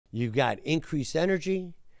You've got increased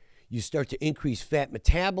energy. You start to increase fat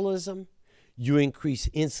metabolism. You increase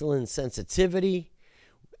insulin sensitivity.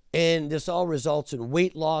 And this all results in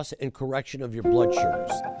weight loss and correction of your blood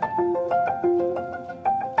sugars.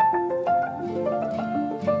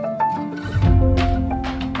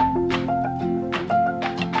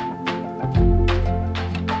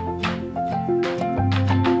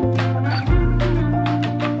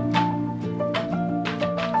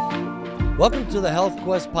 Welcome to the Health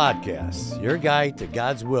Quest Podcast, your guide to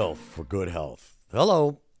God's will for good health.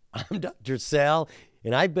 Hello, I'm Dr. Sal,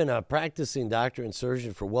 and I've been a practicing doctor and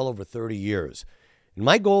surgeon for well over 30 years. And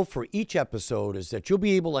my goal for each episode is that you'll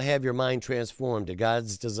be able to have your mind transformed to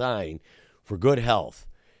God's design for good health,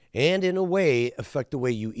 and in a way affect the way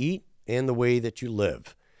you eat and the way that you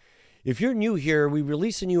live. If you're new here, we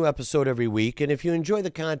release a new episode every week, and if you enjoy the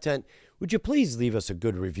content, would you please leave us a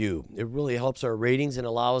good review? It really helps our ratings and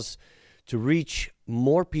allows to reach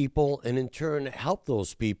more people and in turn help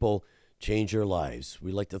those people change their lives.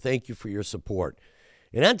 We'd like to thank you for your support.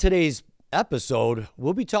 And on today's episode,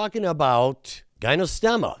 we'll be talking about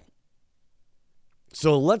gynostemma.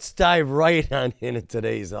 So let's dive right on into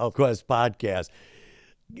today's Health Quest Podcast.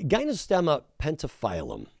 Gynostemma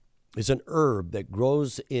pentaphyllum is an herb that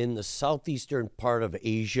grows in the southeastern part of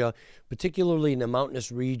Asia, particularly in the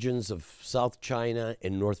mountainous regions of South China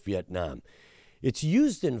and North Vietnam. It's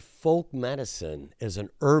used in folk medicine as an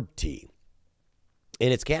herb tea,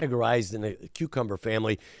 and it's categorized in the cucumber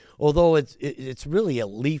family, although it's really a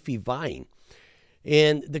leafy vine.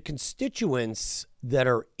 And the constituents that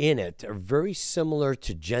are in it are very similar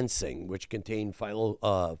to ginseng, which contain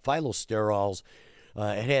phytosterols.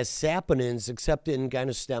 It has saponins, except in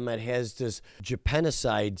gynostemma, it has this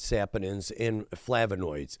gepenicide saponins and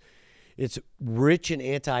flavonoids. It's rich in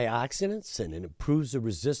antioxidants, and it improves the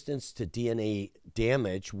resistance to DNA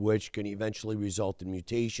damage, which can eventually result in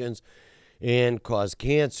mutations and cause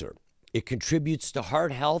cancer. It contributes to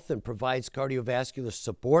heart health and provides cardiovascular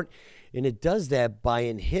support, and it does that by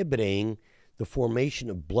inhibiting the formation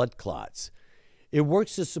of blood clots. It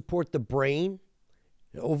works to support the brain.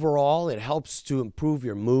 Overall, it helps to improve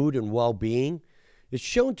your mood and well-being. It's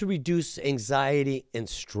shown to reduce anxiety and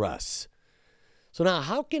stress. So now,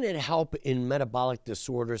 how can it help in metabolic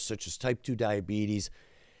disorders such as type 2 diabetes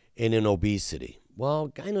and in obesity? Well,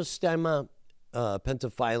 Gynostemma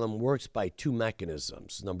pentaphyllum works by two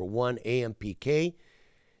mechanisms. Number one, AMPK,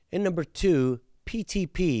 and number two,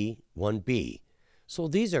 PTP1b. So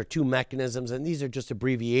these are two mechanisms, and these are just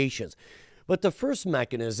abbreviations. But the first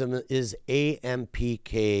mechanism is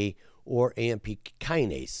AMPK or AMP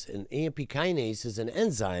kinase. And AMP kinase is an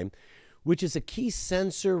enzyme which is a key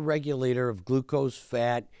sensor regulator of glucose,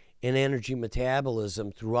 fat, and energy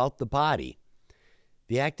metabolism throughout the body.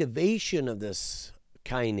 The activation of this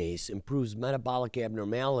kinase improves metabolic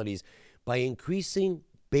abnormalities by increasing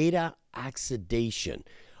beta oxidation,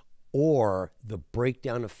 or the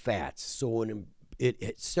breakdown of fats. So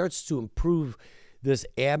it starts to improve this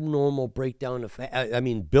abnormal breakdown of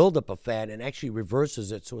fat, buildup of fat, and actually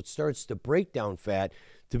reverses it. So it starts to break down fat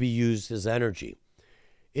to be used as energy.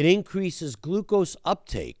 It increases glucose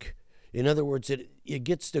uptake. In other words, it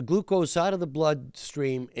gets the glucose out of the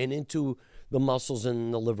bloodstream and into the muscles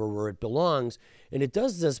and the liver where it belongs. And it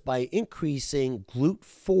does this by increasing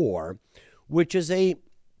GLUT4, which is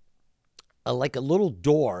like a little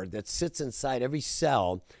door that sits inside every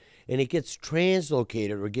cell, and it gets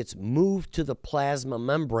translocated or gets moved to the plasma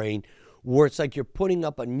membrane, where it's like you're putting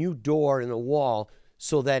up a new door in the wall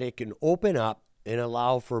so that it can open up and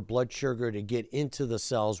allow for blood sugar to get into the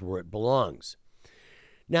cells where it belongs.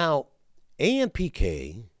 Now,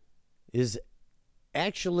 AMPK is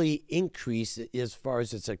actually increased as far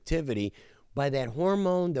as its activity by that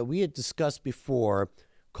hormone that we had discussed before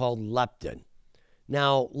called leptin.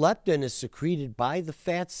 Now, leptin is secreted by the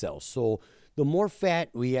fat cells, so the more fat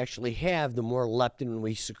we actually have, the more leptin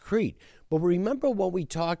we secrete. But remember what we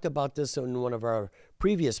talked about this in one of our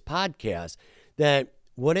previous podcasts, that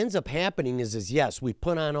what ends up happening is yes, we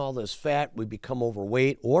put on all this fat, we become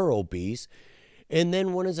overweight or obese, and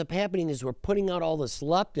then what ends up happening is we're putting out all this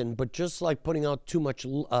leptin, but just like putting out too much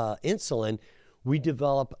insulin, we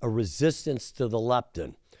develop a resistance to the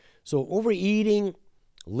leptin. So overeating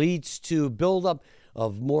leads to buildup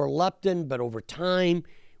of more leptin, but over time,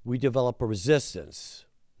 we develop a resistance.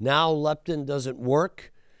 Now leptin doesn't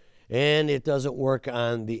work, and it doesn't work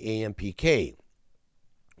on the AMPK.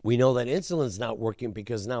 We know that insulin's not working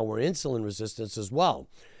because now we're insulin resistance as well.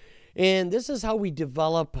 And this is how we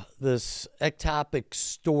develop this ectopic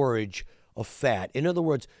storage of fat. In other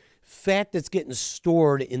words, fat that's getting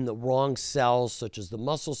stored in the wrong cells, such as the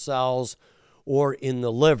muscle cells or in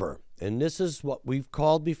the liver. And this is what we've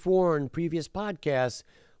called before in previous podcasts,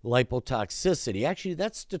 lipotoxicity. Actually,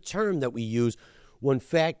 that's the term that we use when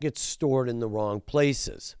fat gets stored in the wrong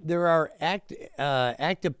places. There are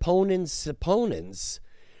actoponins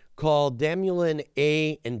called damulin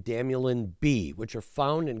A and damulin B, which are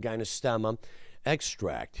found in Gynostemma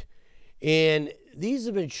extract. And these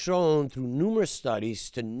have been shown through numerous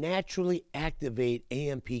studies to naturally activate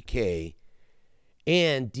AMPK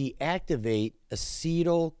and deactivate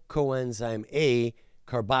acetyl-coenzyme A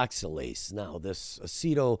carboxylase. Now, this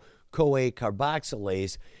acetyl-CoA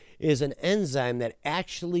carboxylase is an enzyme that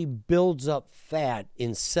actually builds up fat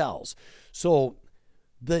in cells. So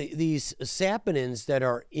these saponins that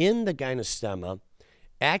are in the gynostemma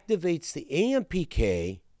activates the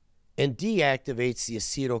AMPK and deactivates the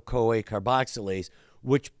acetyl-CoA carboxylase,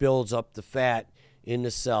 which builds up the fat in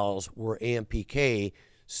the cells where AMPK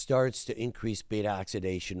starts to increase beta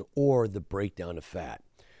oxidation or the breakdown of fat.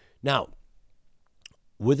 Now,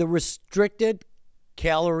 with a restricted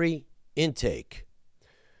calorie intake,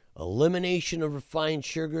 elimination of refined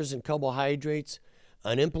sugars and carbohydrates,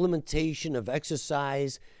 an implementation of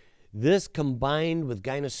exercise, this combined with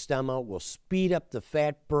gynostemma will speed up the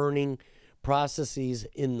fat burning processes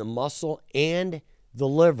in the muscle and the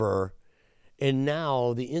liver. And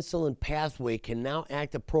now the insulin pathway can now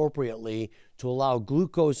act appropriately to allow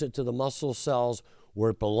glucose into the muscle cells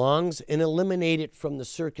where it belongs and eliminate it from the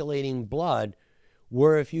circulating blood,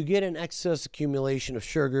 where if you get an excess accumulation of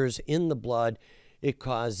sugars in the blood, it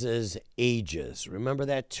causes AGEs. Remember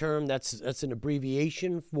that term? That's an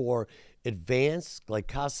abbreviation for advanced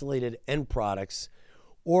glycosylated end products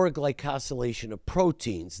or glycosylation of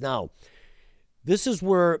proteins. Now, this is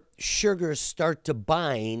where sugars start to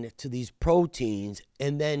bind to these proteins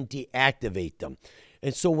and then deactivate them.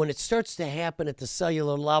 And so when it starts to happen at the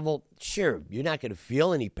cellular level, sure, you're not going to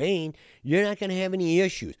feel any pain. You're not going to have any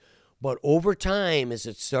issues. But over time, as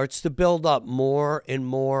it starts to build up more and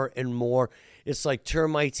more and more, it's like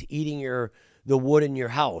termites eating the wood in your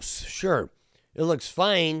house. Sure, it looks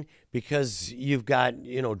fine because you've got,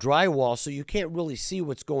 drywall, so you can't really see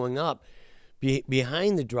what's going up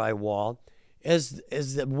behind the drywall. As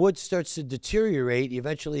the wood starts to deteriorate,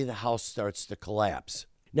 eventually the house starts to collapse.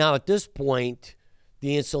 Now, at this point,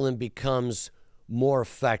 the insulin becomes more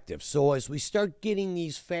effective. So as we start getting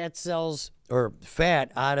these fat cells or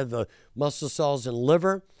fat out of the muscle cells and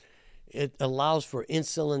liver, it allows for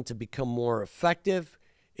insulin to become more effective.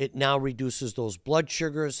 It now reduces those blood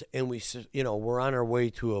sugars, and we're on our way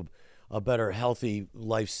to a better, healthy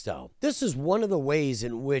lifestyle. This is one of the ways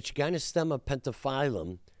in which Gynostemma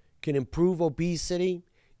pentaphyllum can improve obesity,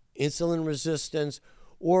 insulin resistance,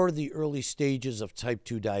 or the early stages of type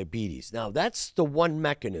 2 diabetes. Now, that's the one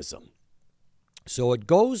mechanism. So it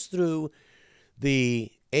goes through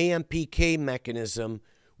the AMPK mechanism,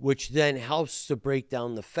 which then helps to break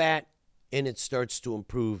down the fat, and it starts to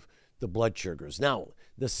improve the blood sugars. Now,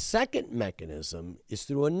 the second mechanism is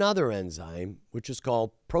through another enzyme, which is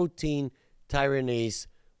called protein tyranase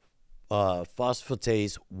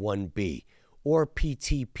phosphatase 1b, or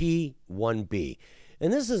PTP1b.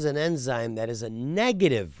 And this is an enzyme that is a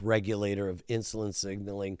negative regulator of insulin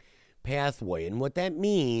signaling pathway. And what that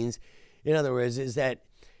means, in other words, is that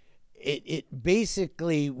it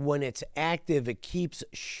basically, when it's active, it keeps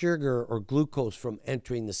sugar or glucose from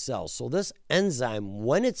entering the cell. So this enzyme,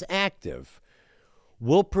 when it's active,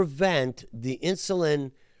 will prevent the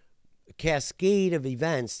insulin cascade of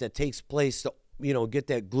events that takes place to get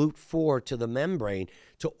that GLUT4 to the membrane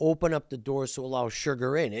to open up the doors to allow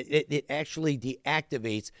sugar in. It actually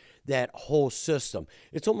deactivates that whole system.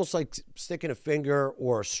 It's almost like sticking a finger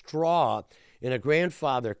or a straw in a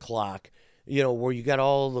grandfather clock, where you got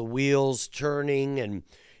all the wheels turning and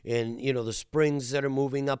the springs that are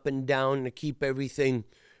moving up and down to keep everything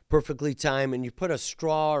perfectly timed. And you put a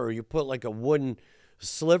straw or you put like a wooden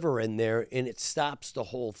sliver in there and it stops the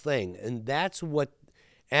whole thing. And that's what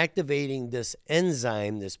activating this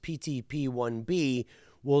enzyme, this PTP1b,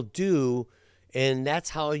 will do, and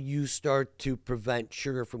that's how you start to prevent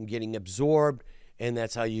sugar from getting absorbed, and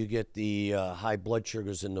that's how you get the high blood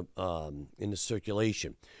sugars in the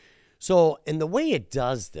circulation. So, and the way it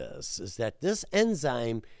does this is that this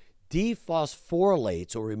enzyme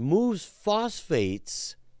dephosphorylates or removes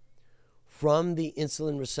phosphates from the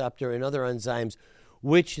insulin receptor and other enzymes,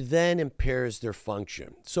 which then impairs their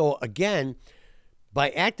function. So again, by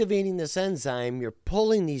activating this enzyme, you're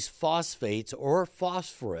pulling these phosphates or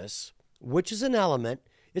phosphorus, which is an element,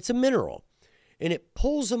 it's a mineral, and it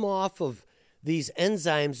pulls them off of these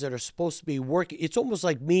enzymes that are supposed to be working. It's almost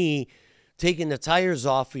like me taking the tires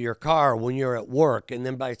off of your car when you're at work, and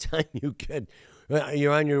then by the time you get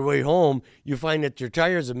you're on your way home, you find that your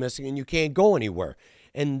tires are missing and you can't go anywhere.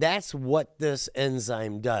 And that's what this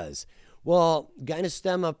enzyme does. Well,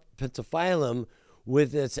 Gynostemma pentaphyllum,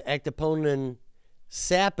 with its actoponin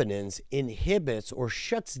saponins, inhibits or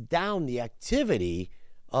shuts down the activity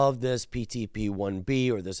of this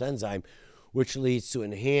PTP1b, or this enzyme, which leads to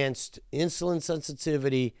enhanced insulin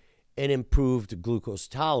sensitivity and improved glucose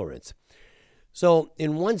tolerance. So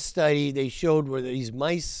in one study, they showed where these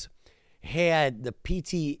mice had the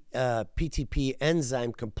PTP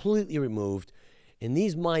enzyme completely removed, and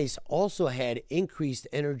these mice also had increased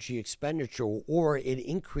energy expenditure, or it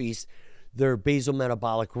increased their basal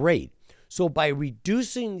metabolic rate. So by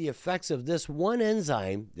reducing the effects of this one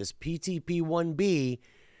enzyme, this PTP1b,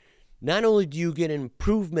 not only do you get an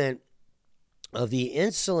improvement of the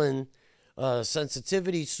insulin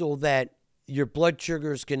sensitivity so that your blood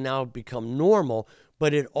sugars can now become normal,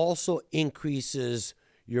 but it also increases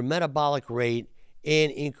your metabolic rate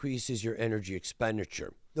and increases your energy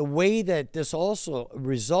expenditure. The way that this also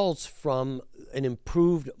results from an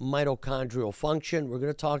improved mitochondrial function. We're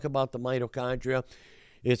going to talk about the mitochondria.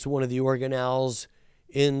 It's one of the organelles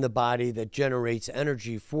in the body that generates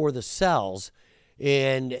energy for the cells.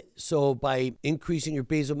 And so by increasing your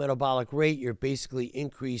basal metabolic rate, you're basically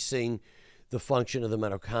increasing the function of the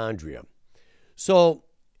mitochondria. So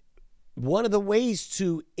one of the ways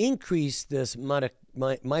to increase this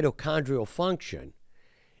mitochondrial function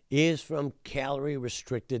is from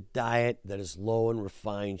calorie-restricted diet that is low in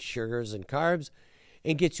refined sugars and carbs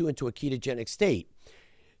and gets you into a ketogenic state.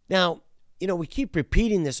 Now, we keep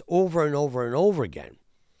repeating this over and over and over again.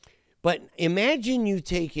 But imagine you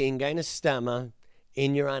taking Gynostemma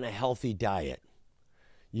and you're on a healthy diet.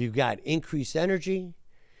 You've got increased energy.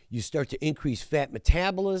 You start to increase fat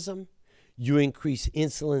metabolism. You increase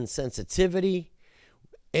insulin sensitivity.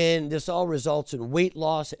 And this all results in weight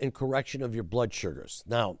loss and correction of your blood sugars.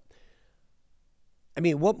 Now,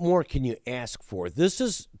 what more can you ask for? This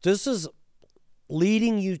is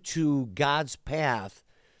leading you to God's path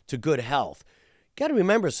to good health. Got to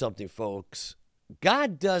remember something, folks.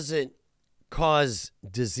 God doesn't cause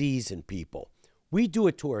disease in people. We do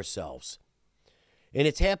it to ourselves. And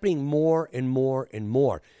it's happening more and more and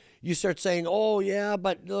more. You start saying, oh, yeah,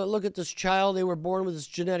 but look at this child. They were born with this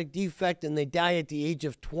genetic defect and they die at the age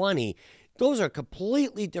of 20. Those are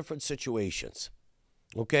completely different situations,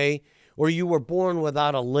 okay? Or you were born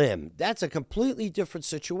without a limb. That's a completely different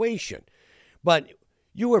situation. But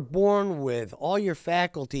you were born with all your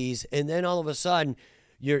faculties, and then all of a sudden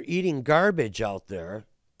you're eating garbage out there,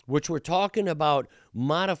 which we're talking about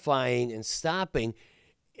modifying and stopping,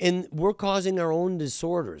 and we're causing our own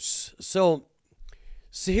disorders. So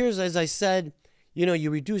here's, as I said,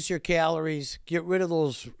 you reduce your calories, get rid of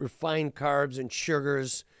those refined carbs and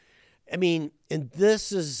sugars. And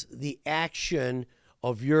this is the action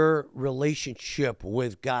of your relationship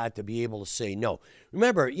with God to be able to say no.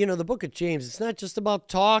 Remember, the book of James, it's not just about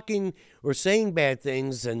talking or saying bad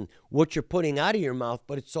things and what you're putting out of your mouth,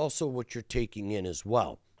 but it's also what you're taking in as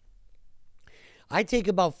well. I take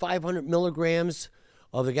about 500 milligrams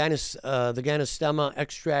of the Gynostemma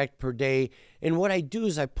extract per day. And what I do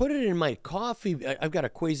is I put it in my coffee. I've got a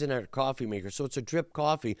Cuisinart coffee maker, so it's a drip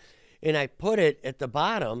coffee. And I put it at the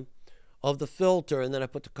bottom of the filter, and then I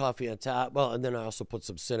put the coffee on top. Well, and then I also put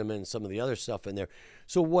some cinnamon and some of the other stuff in there.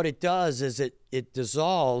 So what it does is it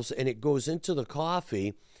dissolves and it goes into the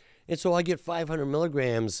coffee. And so I get 500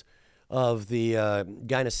 milligrams of the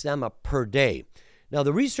Gynostemma per day. Now,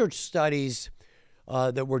 the research studies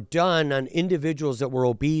that were done on individuals that were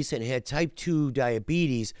obese and had type 2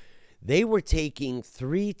 diabetes, they were taking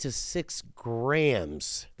 3 to 6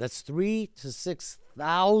 grams. That's 3 to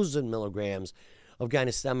 6,000 milligrams of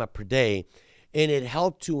Gynostemma per day, and it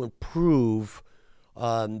helped to improve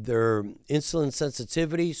their insulin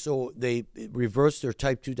sensitivity, so they reversed their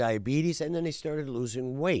type 2 diabetes, and then they started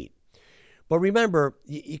losing weight. But remember,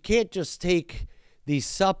 you can't just take these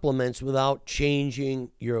supplements without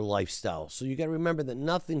changing your lifestyle. So you got to remember that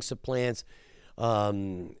nothing supplants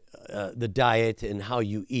the diet and how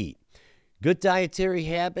you eat. Good dietary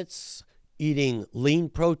habits, eating lean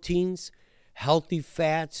proteins, healthy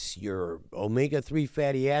fats, your omega-3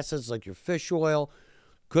 fatty acids like your fish oil,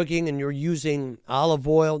 cooking, and you're using olive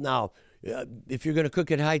oil. Now, if you're going to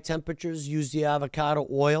cook at high temperatures, use the avocado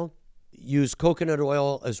oil. Use coconut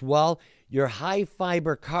oil as well. Your high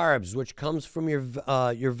fiber carbs, which comes from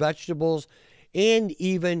your vegetables, and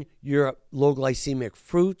even your low glycemic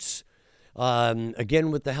fruits.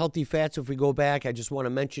 Again, with the healthy fats, if we go back, I just want to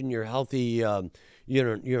mention your healthy,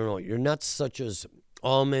 your nuts such as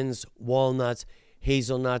almonds, walnuts,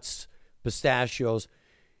 hazelnuts, pistachios.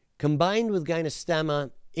 Combined with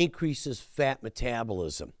Gynostemma increases fat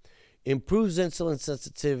metabolism, improves insulin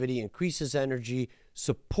sensitivity, increases energy,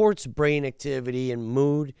 supports brain activity and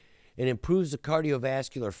mood, and improves the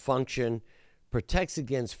cardiovascular function, protects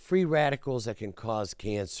against free radicals that can cause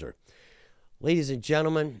cancer. Ladies and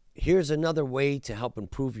gentlemen, here's another way to help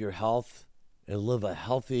improve your health and live a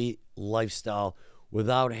healthy lifestyle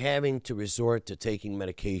without having to resort to taking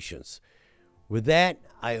medications. With that,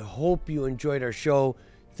 I hope you enjoyed our show.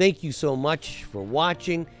 Thank you so much for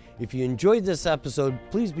watching. If you enjoyed this episode,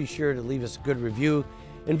 please be sure to leave us a good review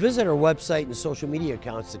and visit our website and social media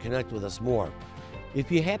accounts to connect with us more. If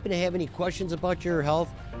you happen to have any questions about your health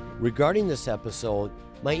regarding this episode,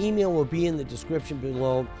 my email will be in the description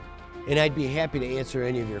below, and I'd be happy to answer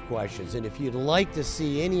any of your questions. And if you'd like to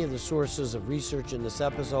see any of the sources of research in this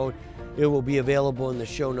episode, it will be available in the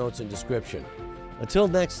show notes and description. Until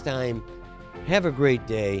next time, have a great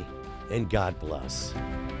day, and God bless.